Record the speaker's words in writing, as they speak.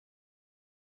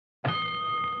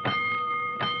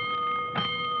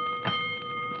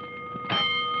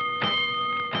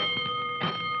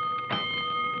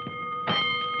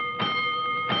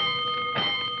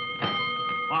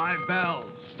5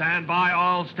 bells. Stand by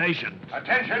all stations.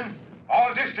 Attention,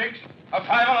 all districts. A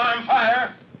 5-alarm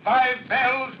fire. 5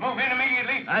 bells. Move in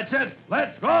immediately. That's it.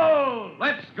 Let's go.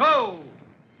 Let's go.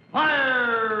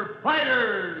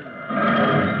 Firefighters.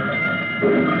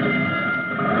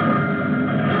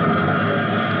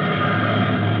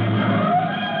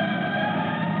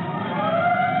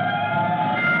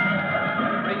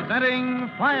 Presenting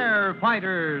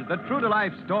Firefighters, the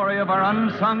true-to-life story of our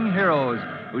unsung heroes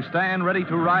who stand ready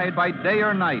to ride by day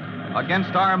or night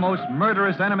against our most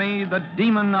murderous enemy, the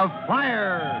demon of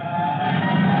fire.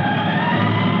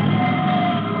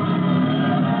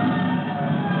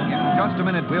 In just a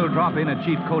minute, we'll drop in at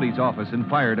Chief Cody's office in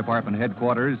Fire Department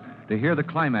headquarters to hear the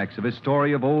climax of his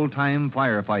story of old-time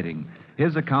firefighting,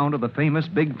 his account of the famous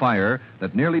big fire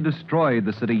that nearly destroyed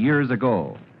the city years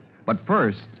ago. But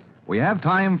first, we have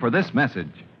time for this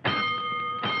message.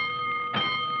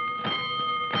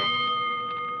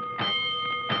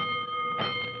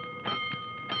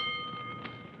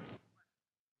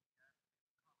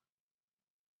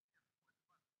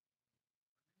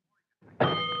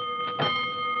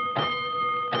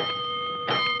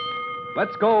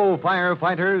 Let's go,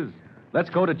 firefighters. Let's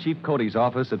go to Chief Cody's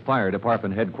office at Fire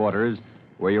Department headquarters,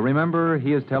 where you remember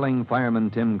he is telling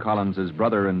Fireman Tim Collins's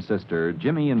brother and sister,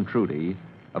 Jimmy and Trudy,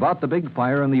 about the big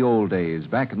fire in the old days,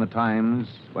 back in the times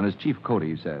when, as Chief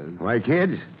Cody says... Why,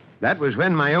 kid, that was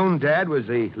when my own dad was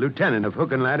the lieutenant of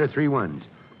Hook and Ladder 3-1s.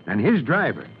 And his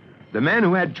driver, the man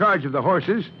who had charge of the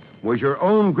horses, was your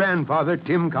own grandfather,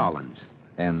 Tim Collins.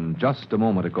 And just a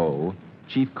moment ago,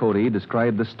 Chief Cody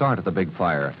described the start of the big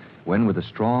fire, when, with a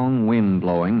strong wind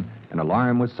blowing, an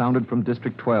alarm was sounded from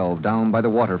District 12 down by the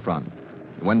waterfront.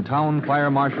 When Town Fire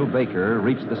Marshal Baker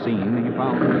reached the scene, he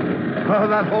found... Oh,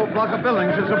 that whole block of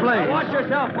buildings is ablaze. Watch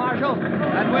yourself, Marshal.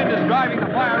 That wind is driving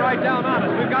the fire right down on us.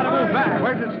 We've got to move back.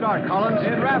 Where did it start, Collins?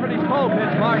 In Rafferty's coal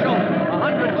pits, Marshal.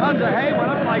 100 tons of hay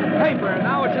went up like paper, and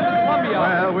now it's in the Columbia.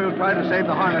 Well, we'll try to save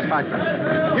the harness factory.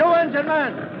 You engine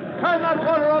man, turn that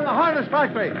water on the harness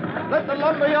factory. Let the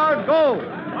lumber yard go.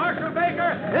 Marshal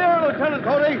Baker! Here, Lieutenant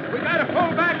Cody. We got to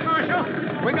pull back, Marshal.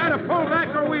 We got to pull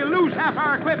back or we'll lose half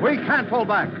our equipment. We can't pull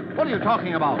back. What are you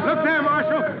talking about? Look there,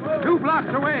 Marshal. 2 blocks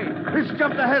away. It's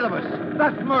jumped ahead of us.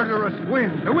 That murderous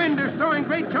wind. The wind is throwing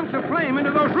great chunks of flame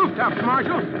into those rooftops,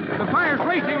 Marshal. The fire's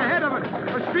racing ahead of us,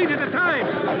 a street at a time.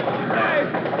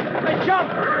 They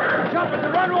jump! Jump at the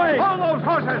runway! Hold those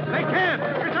horses! They can't!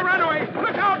 It's a runway!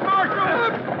 Look out, Marshal!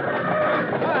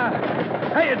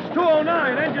 Hey, it's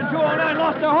 209. Engine 209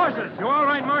 lost their horses. You all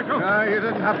right, Marshal? You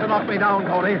didn't have to knock me down,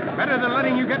 Cody. Better than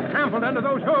letting you get trampled under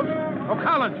those hooves. Oh,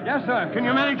 Collins. Yes, sir. Can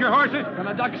you manage your horses? Can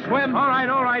a duck swim? All right,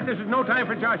 all right. This is no time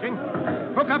for joshing.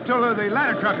 Hook up to the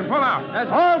ladder truck and pull out.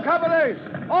 All companies!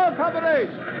 All companies!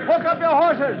 Hook up your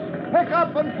horses! Pick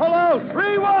up and pull out!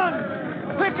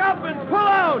 3-1! Pick up and pull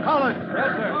out! Collins!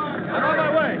 Yes, sir. I'm on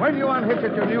my way. When you unhitch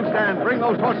at your new stand, bring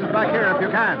those horses back here if you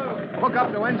can. Hook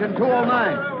up to engine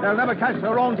 209. They'll never catch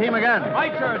their own team again.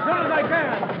 Right, sir, as soon as I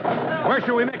can. Where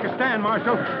shall we make a stand,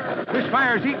 Marshal? This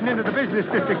fire's eaten into the business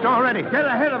district already. Get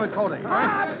ahead of it, Cody.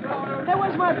 Hey,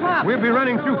 where's my pop? We'll be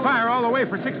running through fire all the way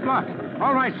for 6 blocks.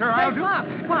 All right, sir, I'll do...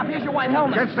 Pop, here's your white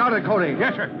helmet. Get started, Cody.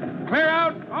 Yes, sir. Clear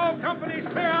out. All companies,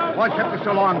 clear out. What kept you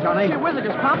so long, Johnny? Gee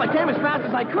whizzicus, Pop, I came as fast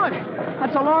as I could.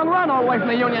 That's a long run all the way from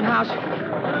the Union House.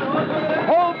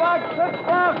 Hold back 6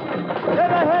 blocks.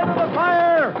 Get ahead of the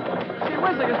fire. Gee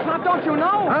whizzicus, Pop, don't you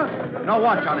know? Huh? No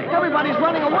what, Johnny? Everybody's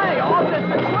running away. All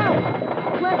District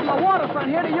 12. Clear from the waterfront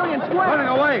here to Union Square. Running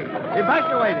away.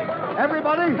 Evacuating.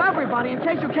 Everybody? Everybody, in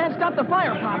case you can't stop the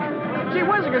fire, Pop. Gee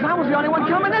whizzicus, I was the only one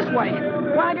coming this way.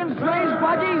 Wagons, drays,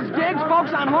 buggies, gigs,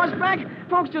 folks on horseback.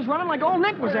 Folks just running like old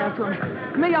Nick was after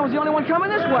him. Me, I was the only one coming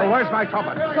this way. Well, where's my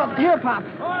trumpet? So, here, Pop.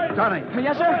 Johnny.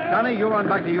 Yes, sir? Johnny, you run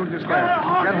back to Union Square.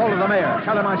 Get hold of the mayor.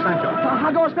 Tell him I sent you.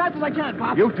 I'll go as fast as I can,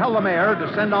 Pop. You tell the mayor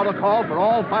to send out a call for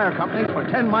all fire companies for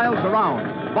 10 miles around.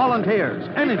 Volunteers,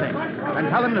 anything. And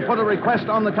tell him to put a request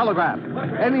on the telegraph.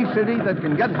 Any city that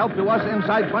can get help to us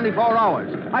inside 24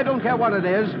 hours. I don't care what it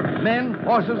is. Men,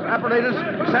 horses, apparatus,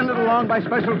 send it along by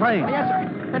special train. Yes, sir.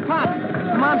 And, Pop,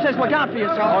 Mom says look out for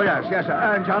yourself. Oh, yes, sir.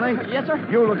 And, Johnny? Yes, sir?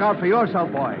 You look out for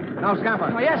yourself, boy. Now, scamper.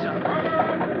 Oh, yes, sir.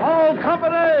 All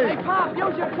companies! Hey, Pop,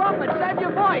 use your trumpet. Save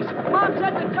your voice. Mom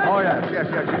said to turn... Oh, yes,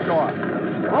 sure.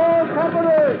 All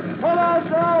companies! Pull out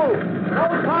now! No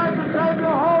time to save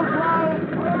your whole ground!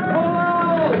 Pull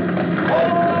out!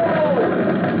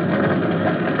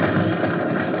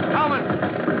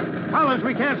 Collins,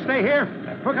 we can't stay here.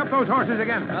 Hook up those horses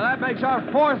again. Now, that makes our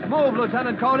 4th move,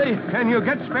 Lieutenant Cody. Can you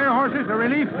get spare horses to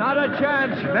relief? Not a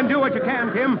chance. Then do what you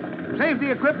can, Tim. save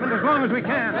the equipment as long as we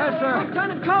can. Yes, sir.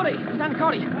 Lieutenant Cody. Lieutenant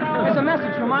Cody. Here's a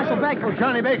message from Marshal Baker. Oh,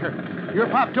 Johnny Baker, your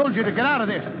pop told you to get out of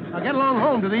this. Now get along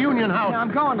home to the Union House. Yeah,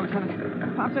 I'm going,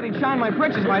 Lieutenant. Pop said he'd shine my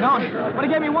britches right on. But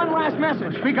he gave me one last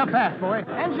message. Speak up fast, boy.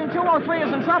 Engine 203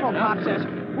 is in trouble, Pop says.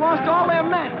 Lost all their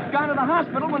men. Gone to the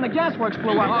hospital when the gasworks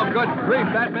blew up. Oh, good grief.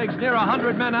 That makes near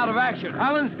 100 men out of action.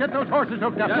 Collins, get those horses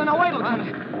hooked up. No, wait,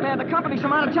 Lieutenant. The company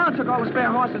from out of town took all the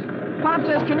spare horses. Pop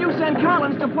says, can you send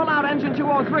Collins to pull out engine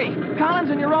 203? Collins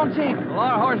and your own team. Well,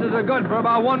 our horses are good for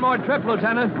about one more trip,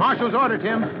 Lieutenant. Marshal's order,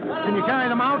 Tim. Can you carry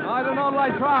them out? I don't know till I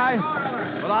try.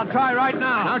 But I'll try right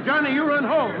now. Now, Johnny, you run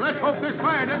home. Let's hope this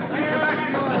fire doesn't take you back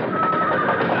to yours.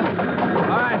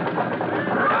 All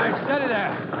right, steady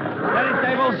there. Steady,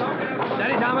 Stables.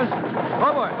 Steady, Thomas.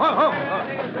 Oh, boy.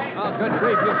 Oh, good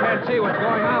grief. You can't see what's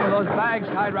going on with those bags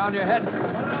tied around your head.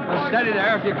 Well, steady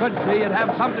there. If you could see, you'd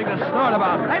have something to snort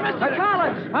about. Hey, Mr.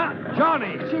 Collins! Huh?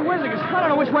 Johnny! Gee whizzing, I don't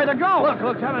know which way to go. Look,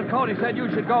 Lieutenant Cody said you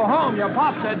should go home. Your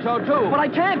pop said so, too. But I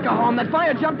can't go home. That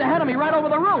fire jumped ahead of me right over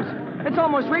the roof. It's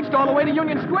almost reached all the way to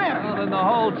Union Square. Well, then the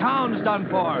whole town's done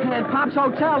for. And Pop's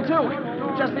hotel, too.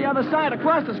 Just the other side,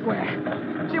 across the square.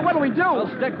 Gee, what'll we do? Well,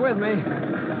 stick with me.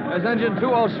 There's engine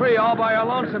 203 all by your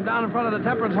lonesome down in front of the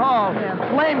Temperance Hall. Yeah,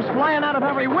 flames flying out of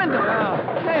every window. Yeah.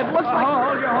 Hey, it looks like...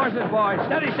 Hold your horses, boy.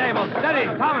 Steady, Stables. Steady.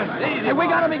 Thomas, easy. Hey,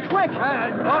 we gotta be quick.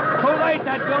 Too late.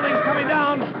 That building's coming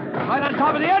down. Right on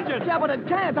top of the engine. Yeah, but it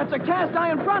can't. That's a cast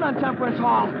iron front on Temperance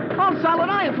Hall. All solid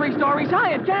iron, 3 stories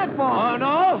high. It can't fall. Oh,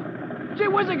 no? Gee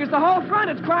whizzing, it's the whole front.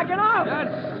 It's cracking up. Yes,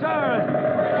 sir.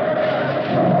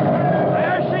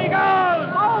 There she goes.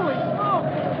 Holy smoke.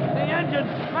 The engine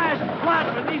smashed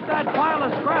flat beneath that pile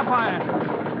of scrap iron.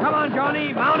 Come on,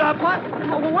 Johnny. Mount up. What?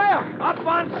 Where? Up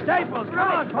on Staples.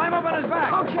 Come on, climb up on his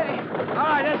back. Okay. All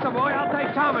right, that's the boy. I'll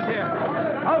take Thomas here.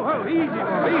 Oh, easy,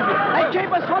 boy, easy. Hey,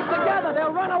 keep us hooked together.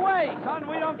 They'll run away. Son,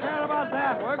 we don't care about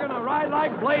that. We're going to ride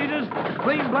like blazes,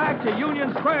 clean back to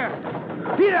Union Square.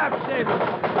 Heat up, Staples.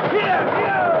 Heat up.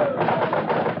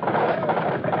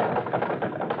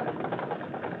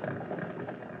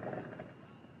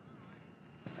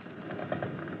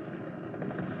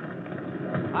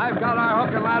 I've got our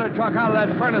hook and ladder truck out of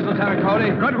that furnace, Lieutenant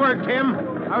Cody. Good work, Tim.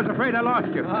 I was afraid I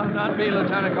lost you. Oh, not me,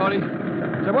 Lieutenant Cody.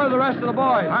 So where are the rest of the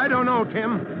boys? I don't know,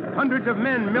 Tim. Hundreds of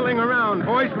men milling around,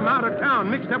 boys from out of town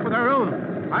mixed up with our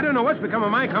own. I don't know what's become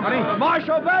of my company.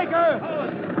 Marshal Baker!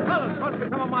 Collins, what's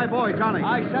become of my boy, Johnny?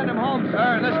 I sent him home, sir,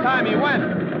 and this time he went.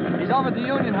 He's over at the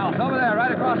Union House, over there,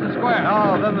 right across the square.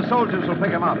 Oh, then the soldiers will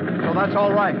pick him up. So that's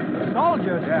all right.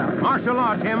 Soldiers? Yeah. Martial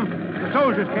law, Tim. The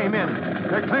soldiers came in.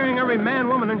 They're clearing every man,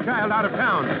 woman, and child out of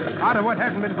town. Out of what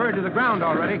hasn't been burned to the ground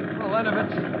already. Well, then, if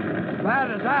it's as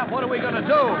bad as that, what are we going to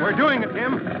do? We're doing it,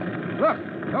 Tim. Look,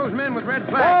 those men with red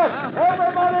flags.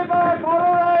 Everybody back, all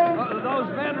right!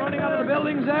 Those men running out of the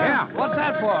buildings there? Yeah. What's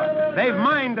that for? They've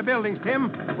mined the buildings,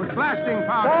 Tim, with blasting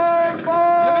powder. You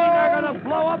mean they're going to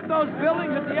blow up those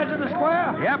buildings at the edge of the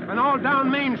square? Yep, and all down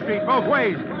Main Street, both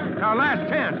ways. It's our last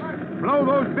chance. Blow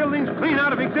those buildings clean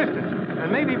out of existence,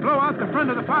 and maybe blow out the front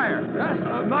of the fire. Yes,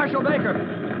 Marshal Baker.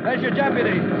 There's your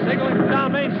deputy, signaling from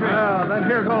down Main Street. Well, then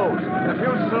here goes. The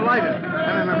fuses are lighted,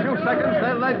 and in a few seconds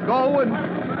they'll let go and...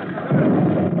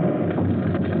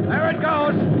 There it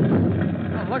goes.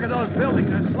 Oh, look at those buildings.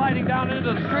 They're sliding down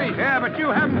into the street. Yeah, but you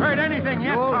haven't heard anything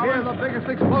yet, You'll hear Collins. the biggest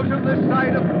explosion this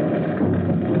side of...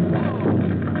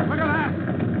 Look at that.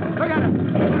 Look at it.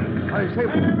 I say...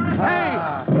 Hey!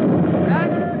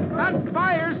 That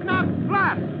fire's not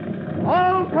flat.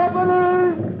 All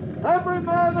companies, every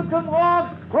man that can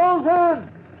walk, close in.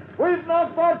 We've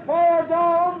knocked that fire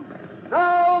down.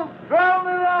 Now, drown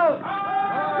it out.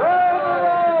 Drown it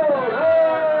out. Hey!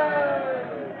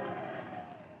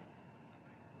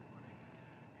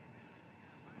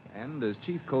 And as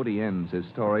Chief Cody ends his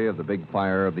story of the big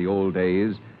fire of the old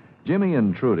days, Jimmy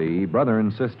and Trudy, brother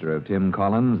and sister of Tim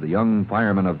Collins, the young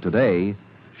fireman of today,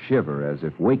 shiver as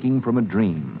if waking from a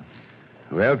dream.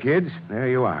 Well, kids, there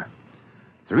you are.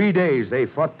 3 days they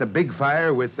fought the big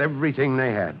fire with everything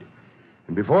they had.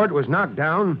 And before it was knocked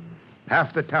down,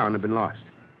 half the town had been lost.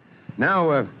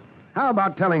 Now, how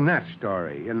about telling that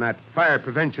story in that fire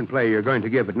prevention play you're going to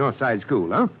give at Northside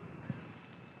School, huh?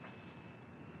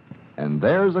 And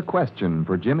there's a question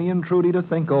for Jimmy and Trudy to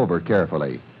think over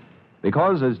carefully.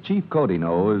 Because, as Chief Cody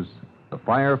knows, the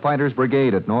Firefighters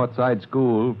Brigade at Northside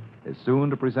School is soon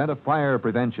to present a fire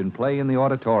prevention play in the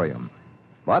auditorium.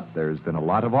 But there's been a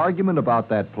lot of argument about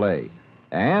that play.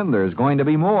 And there's going to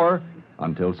be more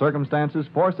until circumstances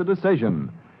force a decision,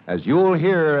 as you'll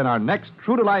hear in our next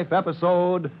true-to-life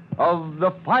episode of The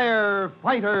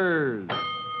Firefighters.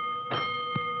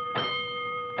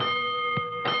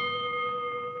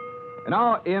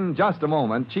 Now, in just a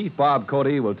moment, Chief Bob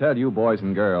Cody will tell you, boys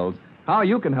and girls, how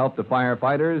you can help the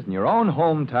firefighters in your own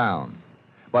hometown.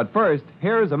 But first,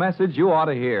 here's a message you ought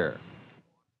to hear.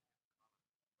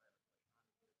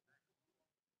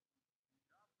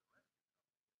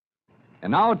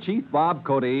 And now, Chief Bob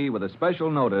Cody with a special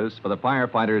notice for the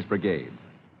Firefighters Brigade.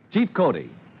 Chief Cody.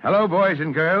 Hello, boys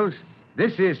and girls.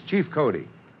 This is Chief Cody.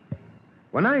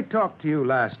 When I talked to you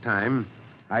last time,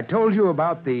 I told you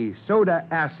about the soda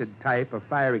acid type of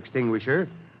fire extinguisher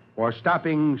for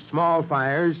stopping small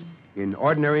fires in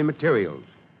ordinary materials,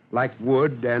 like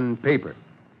wood and paper.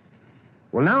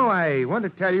 Well, now I want to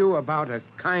tell you about a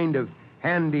kind of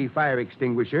handy fire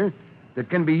extinguisher that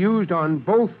can be used on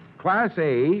both Class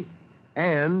A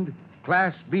and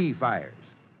Class B fires.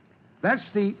 That's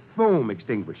the foam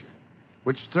extinguisher,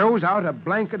 which throws out a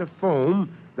blanket of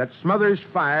foam that smothers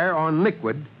fire on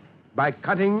liquid by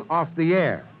cutting off the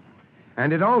air.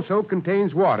 And it also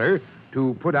contains water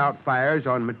to put out fires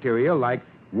on material like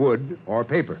wood or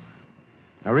paper.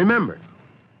 Now remember,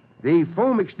 the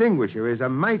foam extinguisher is a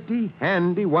mighty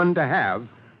handy one to have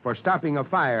for stopping a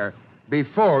fire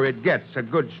before it gets a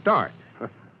good start.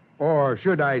 Or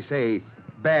should I say,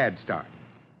 bad start.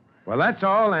 Well, that's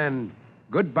all, and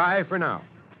goodbye for now.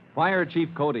 Fire Chief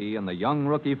Cody and the young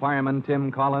rookie fireman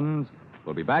Tim Collins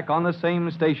will be back on the same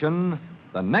station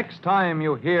the next time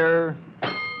you hear...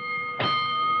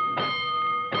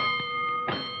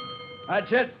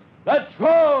 That's it. Let's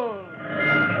roll!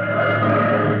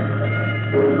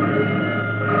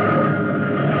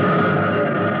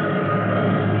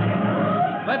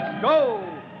 Let's go!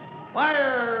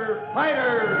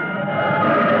 Firefighter!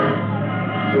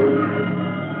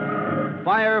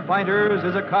 Firefighters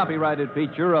is a copyrighted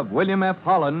feature of William F.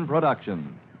 Holland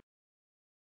Productions.